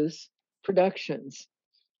Cayuse Productions,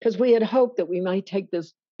 because we had hoped that we might take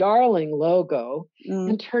this darling logo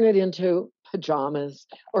and turn it into pajamas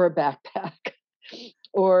or a backpack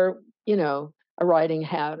or, a riding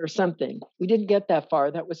hat or something. We didn't get that far.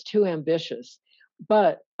 That was too ambitious.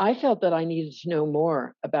 But I felt that I needed to know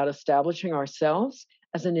more about establishing ourselves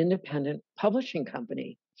as an independent publishing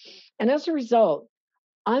company. And as a result,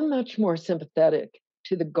 I'm much more sympathetic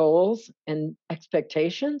to the goals and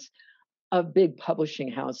expectations of big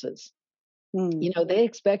publishing houses. They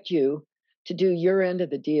expect you to do your end of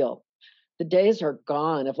the deal. The days are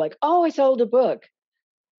gone of like, oh, I sold a book.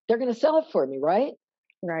 They're going to sell it for me, right?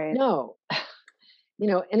 Right. No.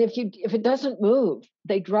 And if it doesn't move,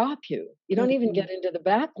 they drop you. You don't even get into the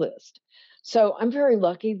backlist. So I'm very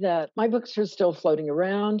lucky that my books are still floating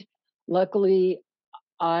around. Luckily,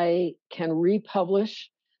 I can republish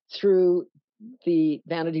through the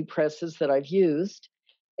vanity presses that I've used.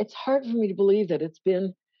 It's hard for me to believe that it's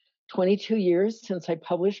been 22 years since I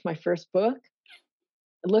published my first book.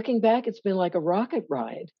 Looking back, it's been like a rocket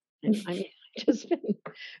ride. And I mean, I've just been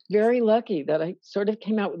very lucky that I sort of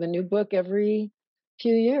came out with a new book every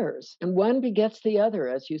few years. And one begets the other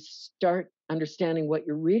as you start understanding what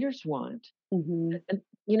your readers want. And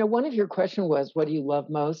one of your questions was, what do you love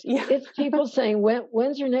most? Yeah. It's people saying,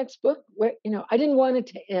 when's your next book? I didn't want it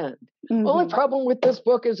to end. Only problem with this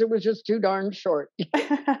book is it was just too darn short.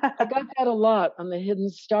 I got that a lot on the Hidden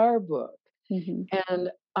Star book. And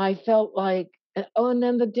I felt like, and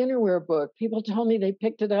then the Dinnerware book, people told me they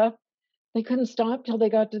picked it up. They couldn't stop till they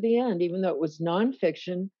got to the end, even though it was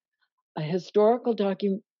nonfiction, a historical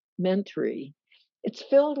documentary. it's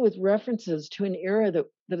filled with references to an era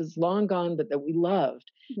that is long gone, but that we loved.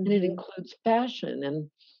 And it Mm-hmm. includes fashion and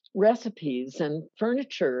recipes and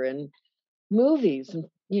furniture and movies and,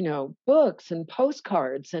 books and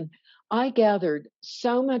postcards. And I gathered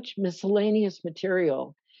so much miscellaneous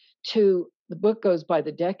material the book goes by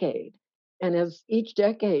the decade. And as each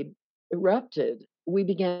decade erupted, we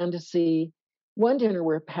began to see one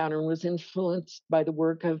dinnerware pattern was influenced by the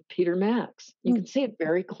work of Peter Max. You can see it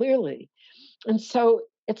very clearly. And so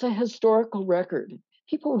it's a historical record.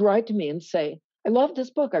 People would write to me and say, I love this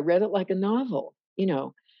book. I read it like a novel,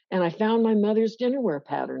 and I found my mother's dinnerware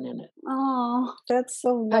pattern in it. Oh, that's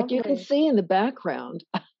so In fact, you can lovely. see in the background,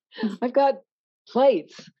 I've got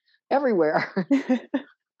plates everywhere.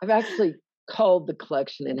 I've actually culled the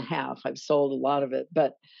collection in half. I've sold a lot of it,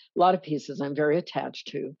 but a lot of pieces I'm very attached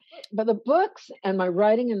to. But the books and my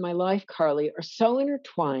writing and my life, Carly, are so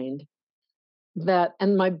intertwined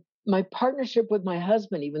and my partnership with my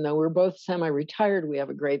husband, even though we're both semi-retired, we have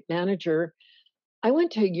a great manager. I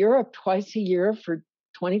went to Europe twice a year for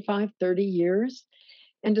 25, 30 years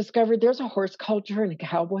and discovered there's a horse culture and a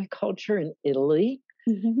cowboy culture in Italy.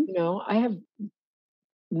 Mm-hmm. I have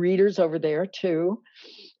readers over there too.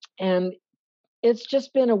 And it's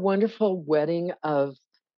just been a wonderful wedding of,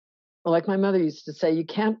 like my mother used to say, you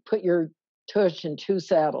can't put your tush in two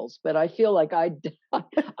saddles, but I feel like I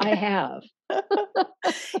have.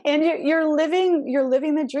 And you're living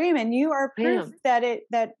the dream, and you are proof Bam.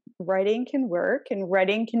 that writing can work, and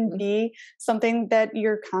writing can be something that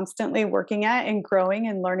you're constantly working at and growing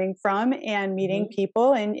and learning from and meeting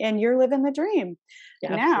people, and you're living the dream.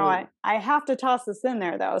 Yeah, Now I have to toss this in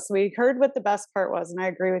there though. So we heard what the best part was, and I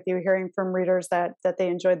agree with you, hearing from readers that they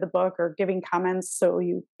enjoyed the book or giving comments so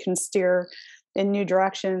you can steer in new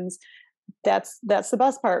directions. That's the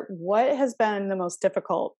best part. What has been the most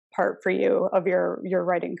difficult part for you of your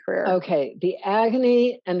writing career? Okay, the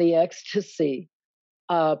agony and the ecstasy.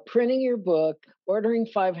 Printing your book, ordering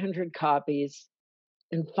 500 copies,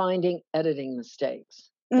 and finding editing mistakes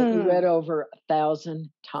that you read over 1,000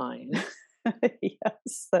 times.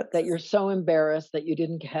 Yes, that you're so embarrassed that you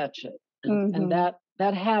didn't catch it, and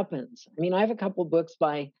that happens. I mean, I have a couple books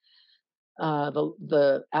by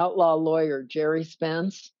the outlaw lawyer Jerry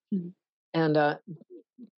Spence, and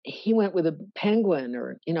he went with a Penguin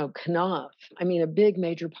or Knopf. I mean, a big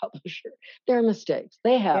major publisher. There are mistakes;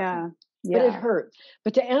 they happen, but it hurts.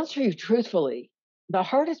 But to answer you truthfully, the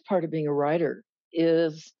hardest part of being a writer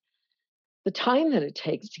is the time that it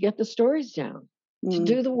takes to get the stories down, to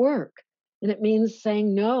do the work, and it means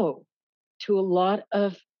saying no to a lot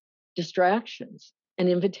of distractions and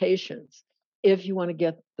invitations if you want to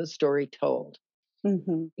get the story told.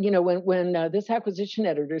 When this acquisition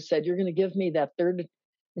editor said, you're going to give me that third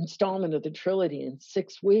installment of the trilogy in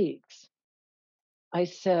 6 weeks, I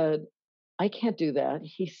said, I can't do that.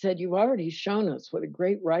 He said, you've already shown us what a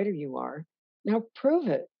great writer you are. Now prove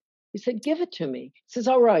it. He said, give it to me. He says,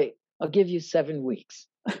 all right, I'll give you 7 weeks.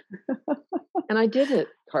 And I did it,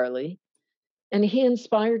 Carly. And he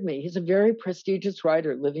inspired me. He's a very prestigious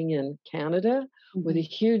writer living in Canada with a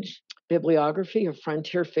huge bibliography of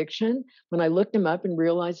frontier fiction. When I looked him up and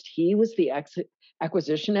realized he was the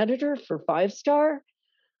acquisition editor for Five Star,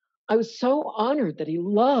 I was so honored that he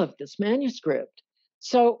loved this manuscript.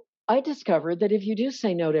 So I discovered that if you do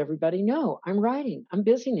say no to everybody, no, I'm writing, I'm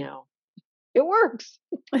busy now. It works.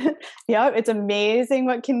 Yeah, it's amazing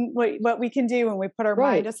what we can do when we put our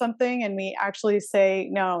mind to something and we actually say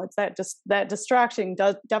no. It's that distraction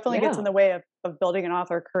definitely gets in the way of building an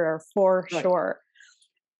author career for sure.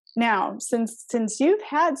 Now, since you've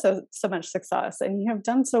had so much success and you have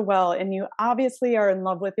done so well, and you obviously are in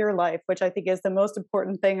love with your life, which I think is the most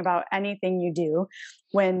important thing about anything you do,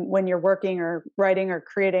 when you're working or writing or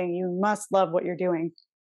creating, you must love what you're doing.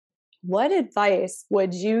 What advice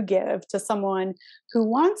would you give to someone who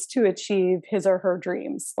wants to achieve his or her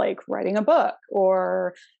dreams, like writing a book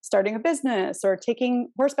or starting a business or taking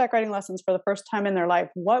horseback riding lessons for the first time in their life?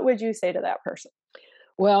 What would you say to that person?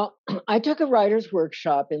 Well, I took a writer's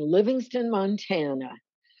workshop in Livingston, Montana,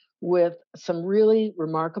 with some really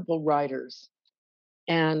remarkable writers.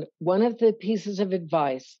 And one of the pieces of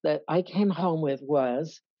advice that I came home with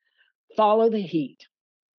was follow the heat.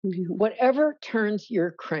 Whatever turns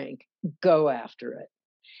your crank, go after it.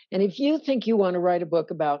 And if you think you want to write a book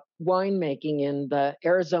about winemaking in the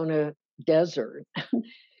Arizona desert,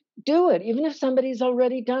 do it. Even if somebody's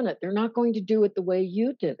already done it, they're not going to do it the way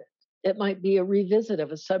you did it. It might be a revisit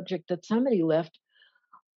of a subject that somebody left.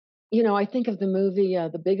 I think of the movie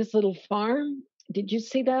The Biggest Little Farm. Did you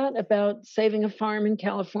see that about saving a farm in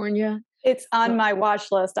California? It's on my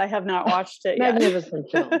watch list. I have not watched it yet.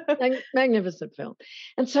 Magnificent film. Magnificent film.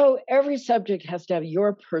 And so every subject has to have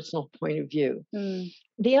your personal point of view.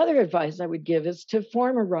 The other advice I would give is to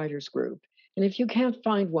form a writers group. And if you can't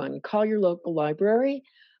find one, call your local library,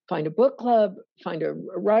 find a book club, find a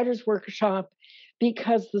writer's workshop,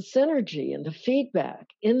 because the synergy and the feedback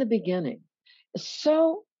in the beginning is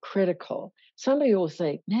so critical. Somebody will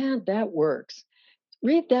say, man, that works.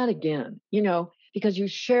 Read that again, because you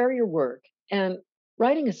share your work. And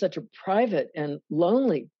writing is such a private and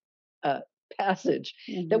lonely passage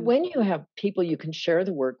that when you have people you can share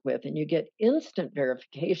the work with and you get instant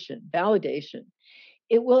verification, validation,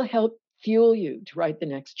 it will help fuel you to write the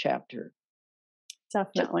next chapter.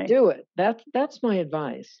 Definitely. Just do it. That's my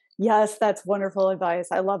advice. Yes, that's wonderful advice.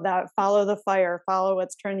 I love that. Follow the fire, follow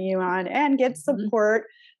what's turning you on, and get support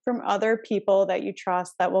from other people that you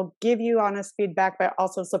trust that will give you honest feedback, but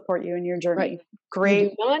also support you in your journey. Right. Great. You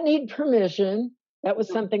do not need permission. That was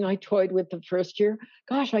something I toyed with the first year.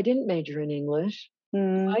 Gosh, I didn't major in English.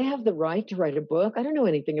 I have the right to write a book. I don't know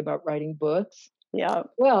anything about writing books. Yeah.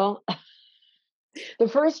 Well, the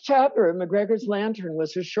first chapter of McGregor's Lantern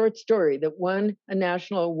was a short story that won a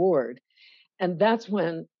national award. And that's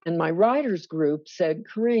when, and my writers group said,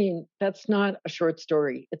 Corinne, that's not a short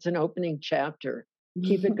story. It's an opening chapter.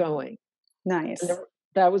 Keep it going. Nice. And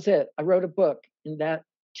that was it. I wrote a book. In that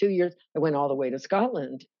 2 years, I went all the way to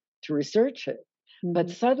Scotland to research it. But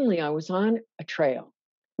suddenly I was on a trail,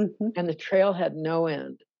 and the trail had no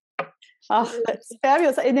end. Oh, that's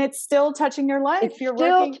fabulous. And it's still touching your life. It's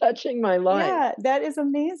still touching my life. Yeah, that is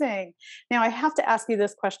amazing. Now, I have to ask you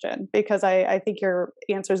this question because I think your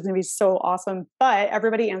answer is going to be so awesome, but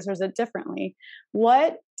everybody answers it differently.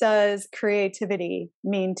 What does creativity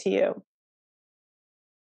mean to you?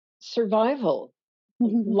 Survival,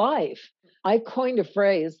 life. I coined a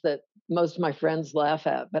phrase that most of my friends laugh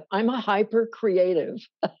at, but I'm a hyper creative.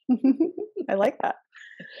 I like that.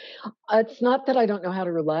 It's not that I don't know how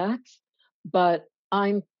to relax, but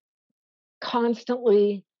I'm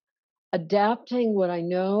constantly adapting what I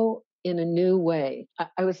know in a new way.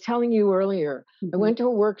 I was telling you earlier, I went to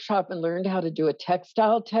a workshop and learned how to do a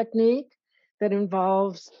textile technique that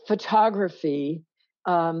involves photography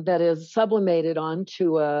that is sublimated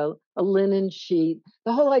onto a linen sheet.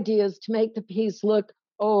 The whole idea is to make the piece look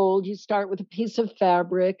old. You start with a piece of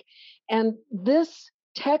fabric, and this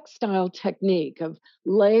textile technique of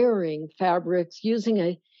layering fabrics using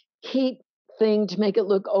a heat thing to make it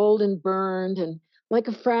look old and burned and like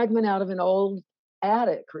a fragment out of an old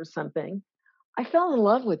attic or something, I fell in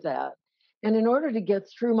love with that. And in order to get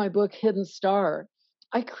through my book, Hidden Star,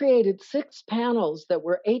 I created 6 panels that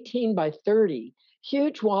were 18 by 30,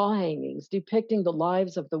 huge wall hangings depicting the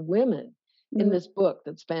lives of the women in this book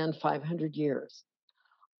that spanned 500 years.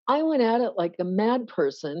 I went at it like a mad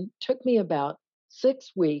person. Took me about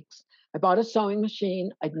 6 weeks. I bought a sewing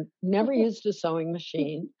machine. I'd never used a sewing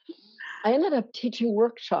machine. I ended up teaching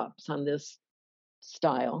workshops on this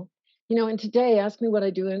style. And today, ask me what I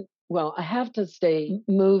do well, I have to stay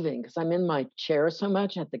moving because I'm in my chair so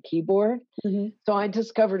much at the keyboard. So I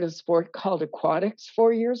discovered a sport called aquatics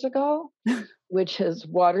 4 years ago, which is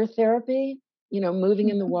water therapy, moving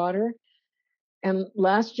in the water. And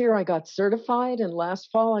last year I got certified, and last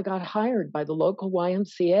fall I got hired by the local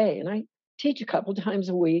YMCA. And I teach a couple times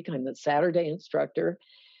a week. I'm the Saturday instructor.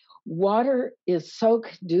 Water is so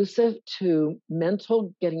conducive to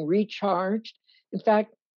mental getting recharged. In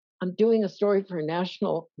fact, I'm doing a story for a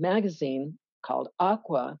national magazine called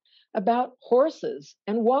Aqua about horses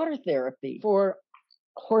and water therapy for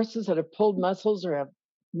horses that have pulled muscles or have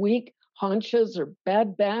weak haunches or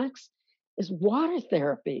bad backs. Is water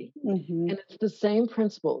therapy. And it's the same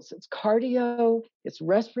principles. It's cardio, it's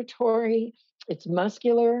respiratory, it's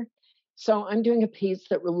muscular. So I'm doing a piece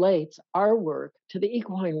that relates our work to the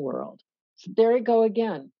equine world. So there you go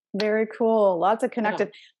again. Very cool. Lots of connected.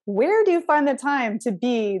 Yeah. Where do you find the time to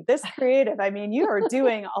be this creative? I mean, you are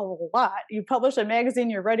doing a lot. You publish a magazine,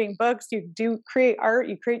 you're writing books, you do create art,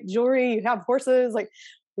 you create jewelry, you have horses. Like,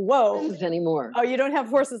 whoa. Horses anymore. Oh, you don't have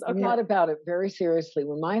horses? Okay. I thought about it very seriously.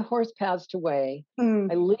 When my horse passed away,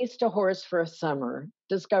 I leased a horse for a summer,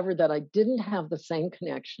 discovered that I didn't have the same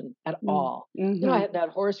connection at all. I had that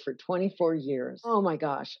horse for 24 years. Oh my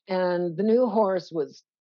gosh. And the new horse was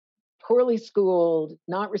poorly schooled,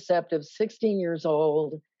 not receptive, 16 years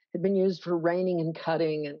old, had been used for reining and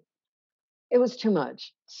cutting, and it was too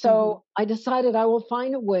much. So I decided I will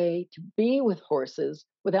find a way to be with horses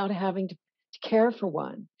without having to care for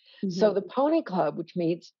one. So the Pony Club, which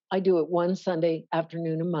meets, I do it one Sunday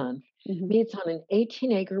afternoon a month, meets on an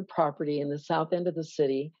 18-acre property in the south end of the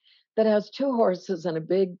city that has 2 horses and a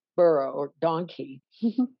big burro or donkey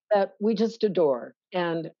that we just adore.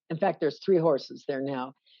 And in fact, there's 3 horses there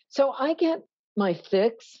now. So I get my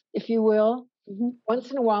fix, if you will.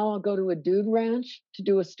 Once in a while, I'll go to a dude ranch to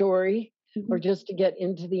do a story or just to get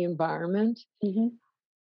into the environment.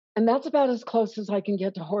 And that's about as close as I can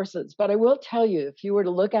get to horses. But I will tell you, if you were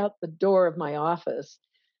to look out the door of my office,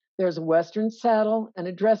 there's a Western saddle and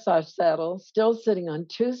a dressage saddle still sitting on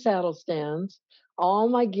 2 saddle stands. All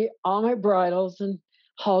my bridles and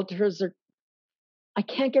halters are, I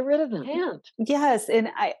can't get rid of them. I can't. Yes. And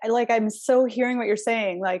I'm so hearing what you're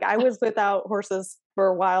saying. Like, I was without horses for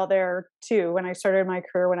a while there too, when I started my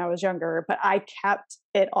career when I was younger, but I kept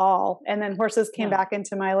it all. And then horses came back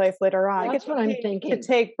into my life later on. That's what I'm thinking. To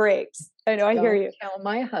take breaks. I know, I hear you. Tell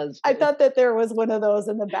my husband. I thought that there was one of those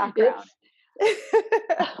in the background.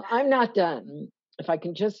 I'm not done. If I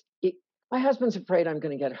can just, my husband's afraid I'm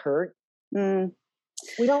going to get hurt.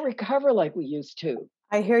 We don't recover like we used to.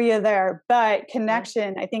 I hear you there, but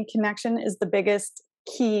connection, I think connection is the biggest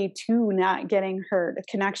key to not getting hurt, a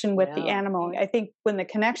connection with the animal. I think when the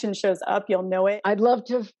connection shows up, you'll know it. I'd love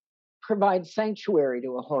to provide sanctuary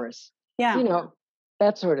to a horse. Yeah. You know,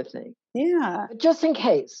 that sort of thing. Yeah. But just in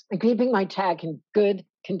case, I'm keeping my tack in good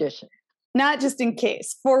condition. Not just in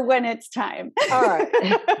case, for when it's time. All right.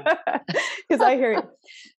 Because I hear you.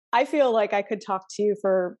 I feel like I could talk to you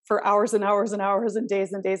for hours and hours and hours and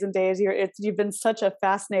days and days and days. You've been such a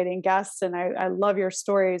fascinating guest, and I love your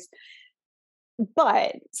stories.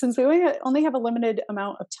 But since we only have a limited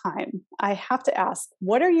amount of time, I have to ask,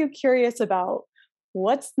 what are you curious about?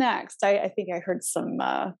 What's next? I think I heard some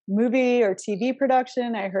movie or TV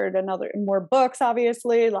production. I heard more books,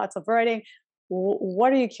 obviously, lots of writing.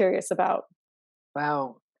 What are you curious about?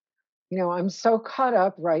 Wow. You know, I'm so caught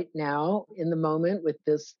up right now in the moment with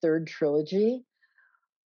this 3rd trilogy.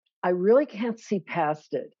 I really can't see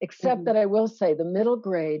past it, except that I will say the middle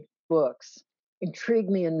grade books intrigued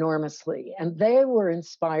me enormously, and they were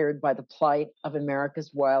inspired by the plight of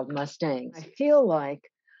America's wild Mustangs. I feel like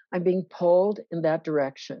I'm being pulled in that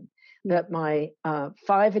direction, that my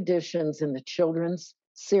 5 editions in the children's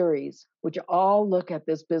series, which all look at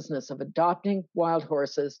this business of adopting wild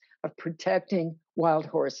horses, of protecting wild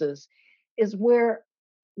horses, is where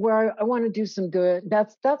I want to do some good.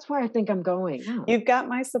 That's where I think I'm going. Yeah. You've got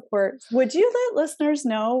my support. Would you let listeners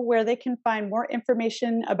know where they can find more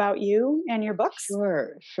information about you and your books?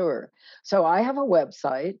 Sure. So I have a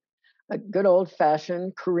website, a good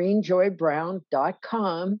old-fashioned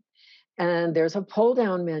CorrineJoyBrown.com, and there's a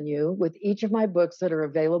pull-down menu with each of my books that are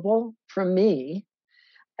available from me,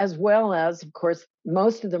 as well as, of course,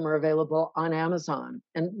 most of them are available on Amazon,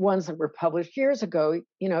 and ones that were published years ago,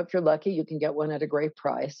 you know, if you're lucky, you can get one at a great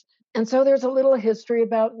price. And so there's a little history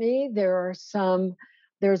about me. There's a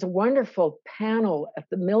wonderful panel at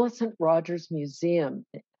the Millicent Rogers Museum,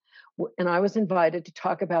 and I was invited to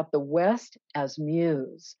talk about the West as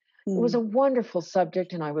Muse. It was a wonderful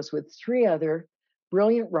subject, and I was with 3 other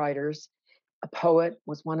brilliant writers. A poet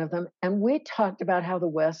was one of them, and we talked about how the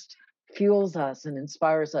West fuels us and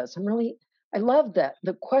inspires us. I loved that.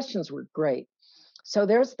 The questions were great. So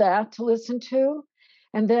there's that to listen to.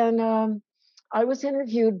 And then I was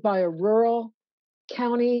interviewed by a rural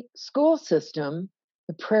county school system,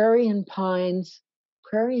 the Prairie and Plains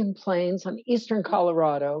on eastern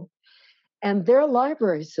Colorado. And their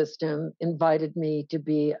library system invited me to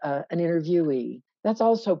be an interviewee. That's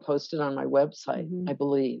also posted on my website, I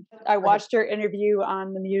believe. I watched your interview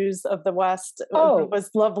on the Muse of the West. It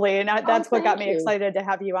was lovely. And that's what got me excited to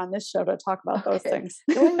have you on this show to talk about those things.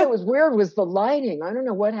 The thing that was weird was the lighting. I don't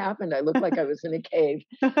know what happened. I looked like I was in a cave.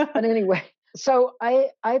 But anyway, so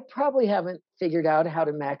I probably haven't figured out how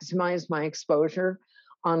to maximize my exposure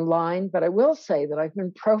online, but I will say that I've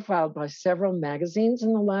been profiled by several magazines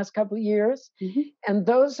in the last couple of years. And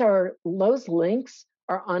those links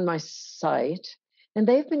are on my site. And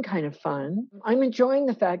they've been kind of fun. I'm enjoying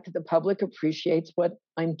the fact that the public appreciates what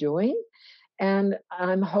I'm doing, and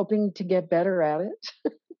I'm hoping to get better at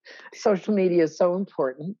it. Social media is so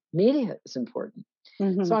important. Media is important.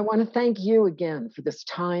 So I want to thank you again for this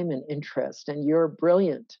time and interest and your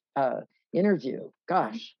brilliant interview.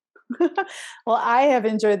 Gosh. Well, I have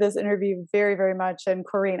enjoyed this interview very, very much. And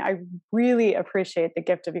Corrine, I really appreciate the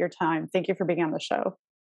gift of your time. Thank you for being on the show.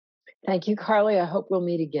 Thank you, Carly. I hope we'll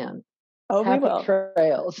meet again. Oh, Happy we will.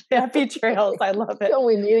 Trails. Happy trails. I love it. Until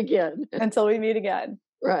we meet again. Until we meet again.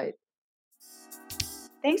 Right.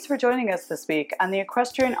 Thanks for joining us this week on the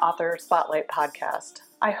Equestrian Author Spotlight podcast.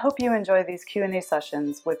 I hope you enjoy these Q&A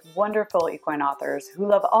sessions with wonderful equine authors who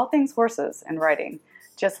love all things horses and writing,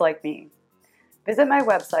 just like me. Visit my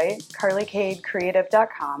website,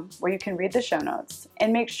 carlycadecreative.com, where you can read the show notes,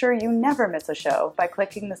 and make sure you never miss a show by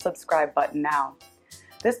clicking the subscribe button now.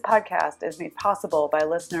 This podcast is made possible by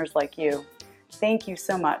listeners like you. Thank you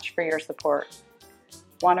so much for your support.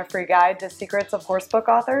 Want a free guide to secrets of horsebook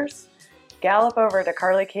authors? Gallop over to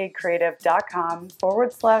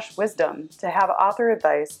carlycadecreative.com/wisdom to have author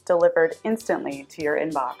advice delivered instantly to your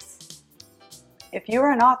inbox. If you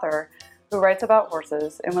are an author who writes about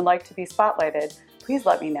horses and would like to be spotlighted, please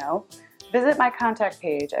let me know. Visit my contact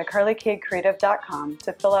page at carlycadecreative.com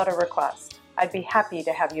to fill out a request. I'd be happy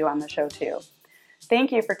to have you on the show too.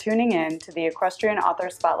 Thank you for tuning in to the Equestrian Author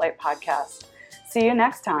Spotlight podcast. See you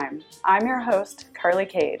next time. I'm your host, Carly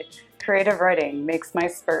Cade. Creative writing makes my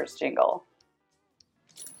spurs jingle.